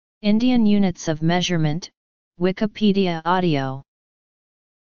Indian units of measurement, Wikipedia audio.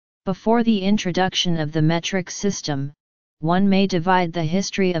 Before the introduction of the metric system, one may divide the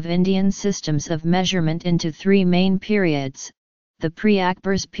history of Indian systems of measurement into three main periods: the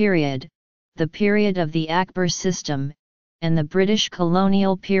pre-Akbar's period, the period of the Akbar system, and the British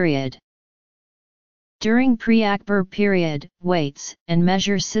colonial period. During pre-Akbar period, weights and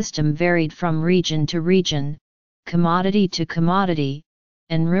measure system varied from region to region, commodity to commodity,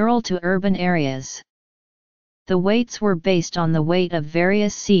 and rural to urban areas. The weights were based on the weight of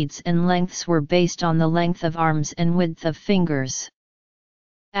various seeds and lengths were based on the length of arms and width of fingers.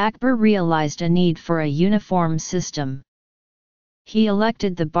 Akbar realized a need for a uniform system. He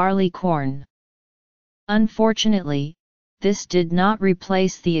elected the barley corn. Unfortunately, this did not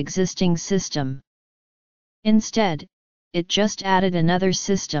replace the existing system. Instead, it just added another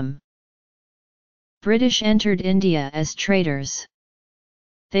system. British entered India as traders.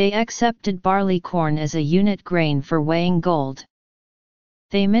 They accepted barley corn as a unit grain for weighing gold.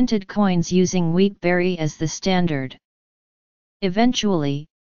 They minted coins using wheat berry as the standard. Eventually,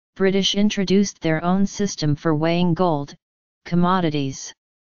 British introduced their own system for weighing gold, commodities.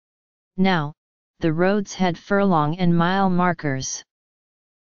 Now, the roads had furlong and mile markers.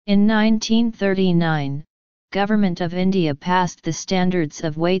 In 1939, Government of India passed the Standards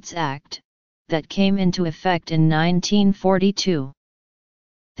of Weights Act, that came into effect in 1942.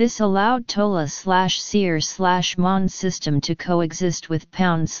 This allowed tola/seer/mon system to coexist with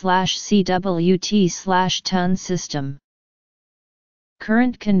pound/cwt/ton system.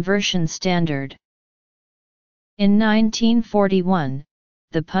 Current conversion standard. In 1941,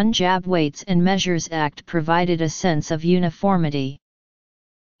 the Punjab Weights and Measures Act provided a sense of uniformity.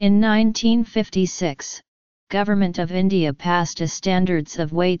 In 1956, Government of India passed a Standards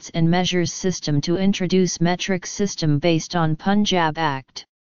of Weights and Measures system to introduce metric system based on Punjab Act.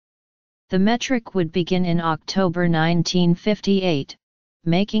 The metric would begin in October 1958,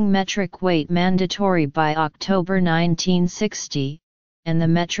 making metric weight mandatory by October 1960, and the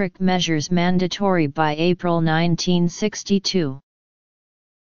metric measures mandatory by April 1962.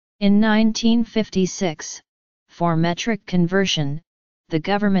 In 1956, for metric conversion, the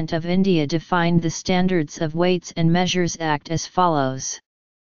Government of India defined the Standards of Weights and Measures Act as follows.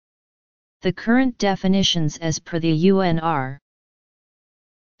 The current definitions as per the UN are: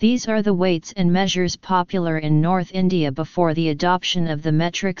 these are the weights and measures popular in North India before the adoption of the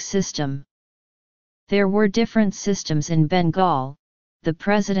metric system. There were different systems in Bengal, the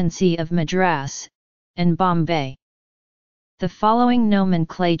Presidency of Madras, and Bombay. The following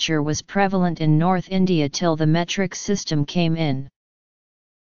nomenclature was prevalent in North India till the metric system came in.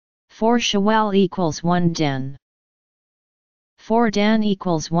 4 shawal equals 1 dan. 4 dan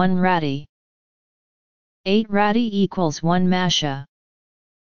equals 1 rati. 8 rati equals 1 masha.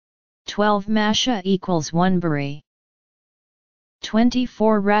 12 masha equals 1 bari.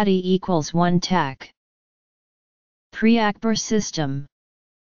 24 rati equals 1 tak. Pre-Akbar system.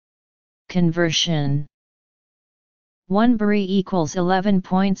 Conversion. 1 bari equals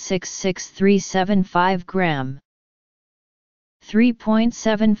 11.66375 gram.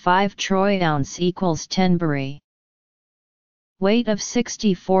 3.75 troy ounce equals 10 bari. Weight of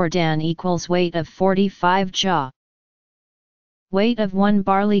 64 dan equals weight of 45 ja. Weight of 1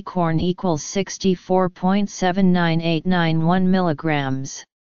 barley corn equals 64.79891 milligrams.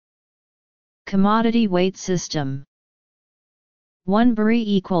 Commodity weight system. 1 bari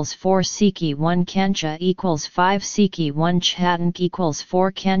equals 4 siki 1 kancha equals 5 siki 1 chatank equals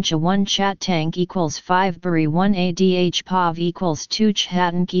 4 kancha 1 chatank equals 5 bari 1 adh pav equals 2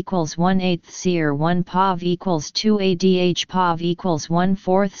 chatank equals 1/8 seer 1 pav equals 2 adh pav equals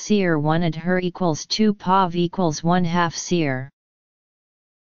 1/4 seer 1 adher equals 2 pav equals 1/2 seer.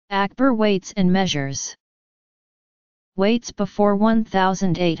 Akbar weights and measures. Weights before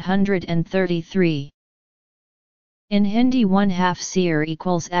 1833. In Hindi 1/2 seer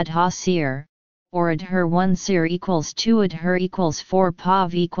equals adha seer, or adher 1 seer equals 2 adher equals 4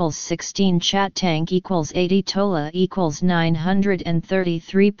 pav equals 16 chatank equals 80 tola equals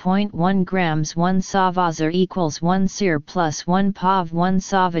 933.1 grams 1 savazar equals 1 seer plus 1 pav 1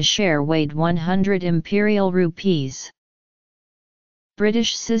 sava share weighed 100 imperial rupees.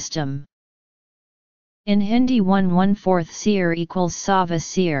 British system. In Hindi 1/4 seer equals sava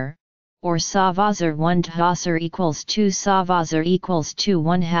seer, or savazar 1 dhasar equals 2 savazar equals 2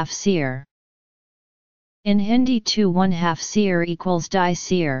 1/2 seer. In Hindi 2 1/2 seer equals di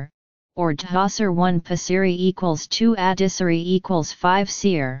seer, or dhasar 1 pasiri equals 2 adisari equals 5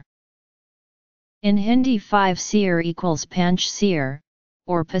 seer. In Hindi 5 seer equals panch seer,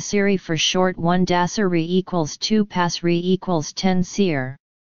 or pasiri for short 1 dasari equals 2 pasri equals 10 seer.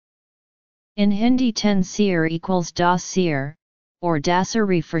 In Hindi 10 seer equals das seer, or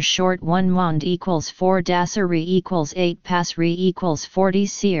dasari for short. 1 mond equals 4 dasari equals 8 pasri equals 40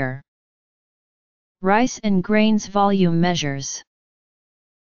 seer. Rice and grains volume measures.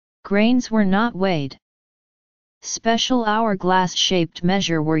 Grains were not weighed. Special hourglass-shaped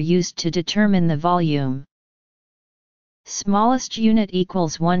measure were used to determine the volume. Smallest unit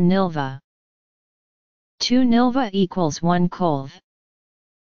equals 1 nilva. 2 nilva equals 1 kolv.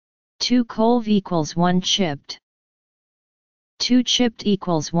 2 kolv equals 1 chipped. 2 chipped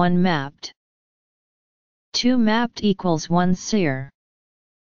equals 1 mapped. 2 mapped equals 1 seer.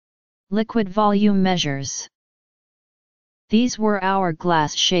 Liquid volume measures. These were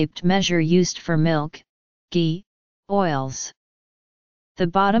hourglass-shaped measure used for milk, ghee, oils. The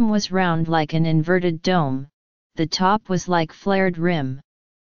bottom was round like an inverted dome, the top was like flared rim.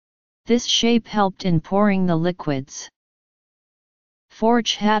 This shape helped in pouring the liquids. 4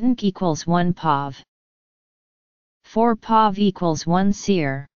 chhatank equals 1 pav. 4 pav equals 1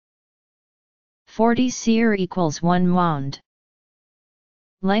 seer. 40 seer equals 1 mond.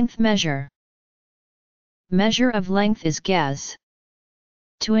 Length measure. Measure of length is gaz.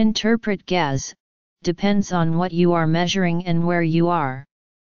 To interpret gaz, depends on what you are measuring and where you are.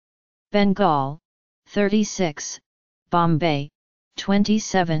 Bengal, 36, Bombay,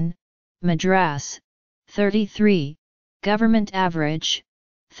 27, Madras, 33, Government average,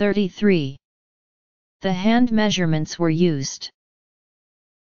 33. The hand measurements were used.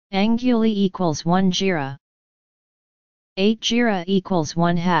 Anguli equals 1 jira. 8 jira equals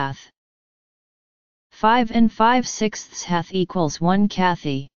 1 hath. 5 and 5/6 hath equals 1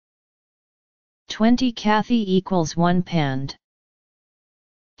 kathi. 20 kathi equals 1 pand.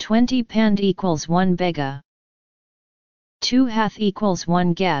 20 pand equals 1 bega. 2 hath equals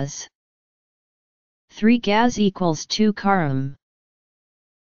 1 gaz. 3 gaz equals 2 karam.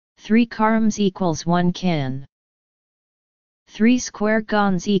 3 karams equals 1 can. 3 square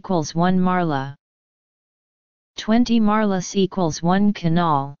gons equals 1 marla. 20 marlas equals 1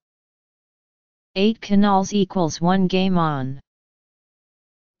 canal. 8 canals equals 1 gaimon.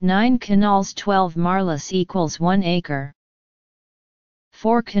 9 canals 12 marlas equals 1 acre.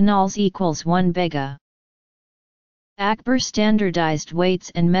 4 canals equals 1 bega. Akbar standardized weights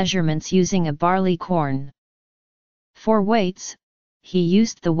and measurements using a barley corn. For weights, he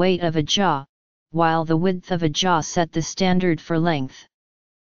used the weight of a jaw, while the width of a jaw set the standard for length.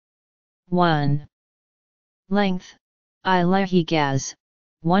 1. Length, ilahi gaz,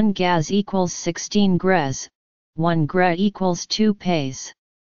 1 gaz equals 16 grez, 1 gre equals 2 paise.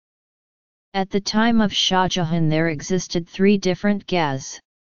 At the time of Shah Jahan there existed 3 different gaz.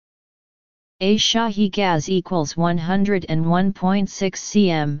 A Shahi gaz equals 101.6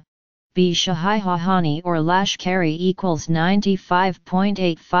 cm, B Shahi Hahani or Lashkari equals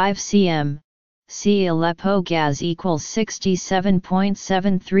 95.85 cm, C Aleppo gaz equals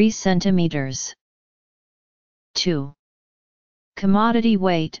 67.73 cm. 2. Commodity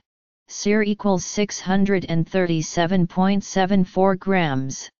weight, Seer equals 637.74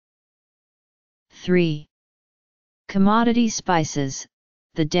 grams. 3. Commodity spices,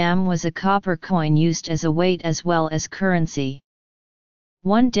 the dam was a copper coin used as a weight as well as currency.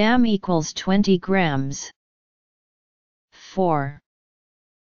 1 dam equals 20 grams. 4.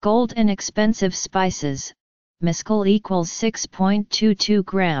 Gold and expensive spices, mescal equals 6.22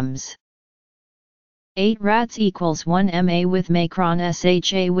 grams. 8 rats equals 1 ma with macron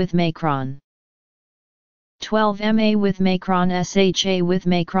sha with macron. 12 ma with macron sha with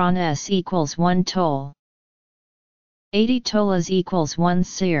macron s equals 1 toll. 80 tolas equals 1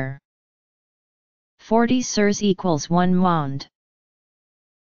 seer. 40 sirs equals 1 mond.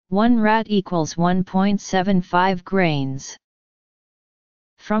 1 rat equals 1.75 grains.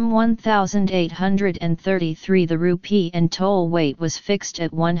 From 1833 the rupee and toll weight was fixed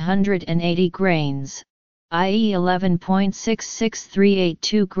at 180 grains, i.e.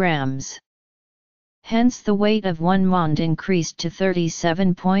 11.66382 grams. Hence the weight of 1 mond increased to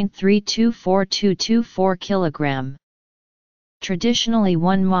 37.324224 kg. Traditionally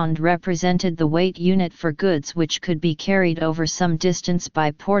 1 mond represented the weight unit for goods which could be carried over some distance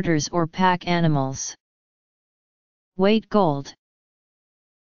by porters or pack animals. Weight gold.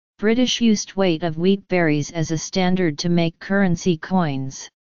 British used weight of wheat berries as a standard to make currency coins.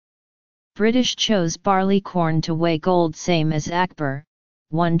 British chose barley corn to weigh gold same as Akbar,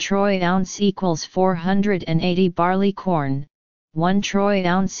 1 troy ounce equals 480 barley corn, 1 troy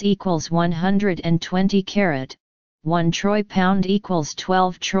ounce equals 120 carat, 1 troy pound equals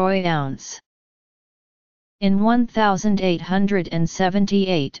 12 troy ounce. In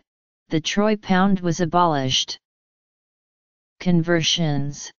 1878, the troy pound was abolished.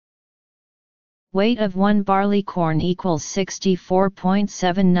 Conversions. Weight of 1 barley corn equals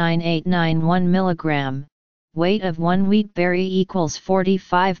 64.79891 mg. Weight of 1 wheat berry equals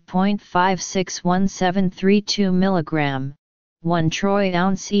 45.561732 mg. 1 troy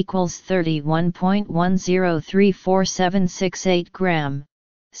ounce equals 31.10344768 gram.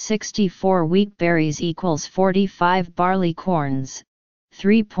 64 wheat berries equals 45 barley corns.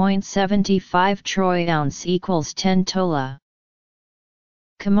 3.75 troy ounce equals 10 tola.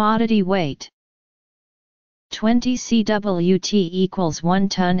 Commodity weight. 20 cwt equals 1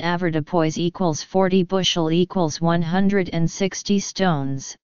 ton. Avoirdupois equals 40 bushel equals 160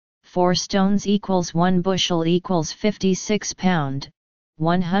 stones. 4 stones equals 1 bushel equals 56 pound.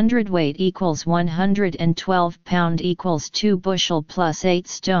 100 weight equals 112 pound equals 2 bushel plus 8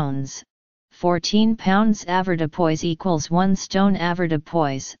 stones. 14 pounds. Avoirdupois equals 1 stone.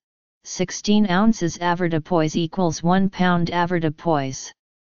 Avoirdupois. 16 ounces. Avoirdupois equals 1 pound. Avoirdupois.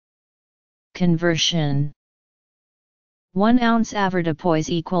 Conversion. 1 ounce avoirdupois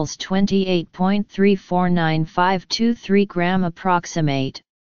equals 28.349523 gram. Approximate.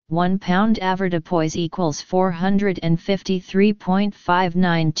 1 pound avoirdupois equals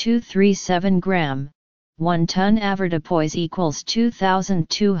 453.59237 gram. 1 ton avoirdupois equals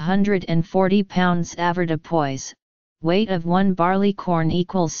 2,240 pounds. Avoirdupois. Weight of 1 barley corn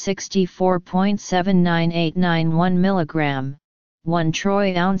equals 64.79891 milligram. 1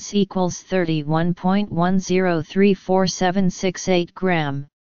 troy ounce equals 31.10344768 gram.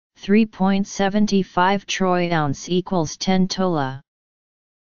 3.75 troy ounce equals 10 tola.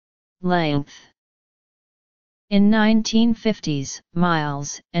 Length. In 1950s,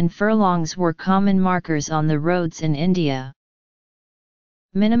 miles and furlongs were common markers on the roads in India.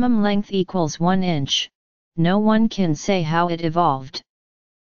 Minimum length equals 1 inch. No one can say how it evolved.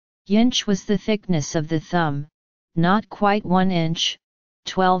 Inch was the thickness of the thumb. Not quite 1 inch.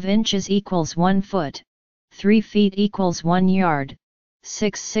 12 inches equals 1 foot. 3 feet equals 1 yard.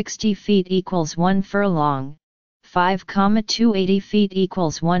 660 feet equals 1 furlong. 5,280 feet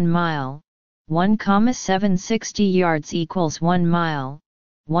equals 1 mile. 1,760 yards equals 1 mile.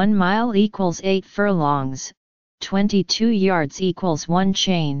 1 mile equals 8 furlongs. 22 yards equals 1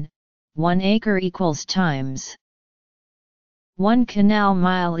 chain. 1 acre equals times. 1 canal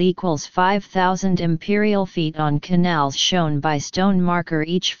mile equals 5,000 imperial feet on canals shown by stone marker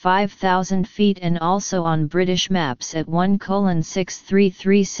each 5,000 feet and also on British maps at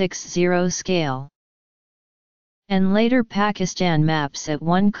 1:63360 scale. And later Pakistan maps at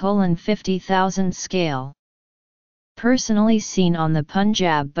 1:50,000 scale. Personally seen on the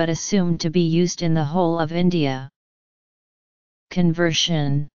Punjab but assumed to be used in the whole of India.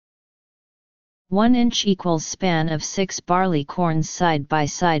 Conversion. 1 inch equals span of 6 barley corns side by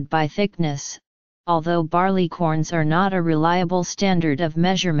thickness. Although barley corns are not a reliable standard of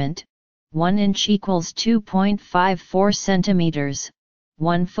measurement, 1 inch equals 2.54 centimeters,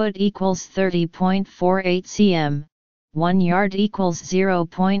 1 foot equals 30.48 cm, 1 yard equals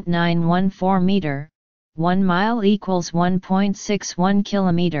 0.914 meter, 1 mile equals 1.61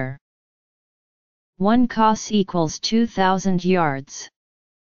 kilometer. 1 cos equals 2,000 yards.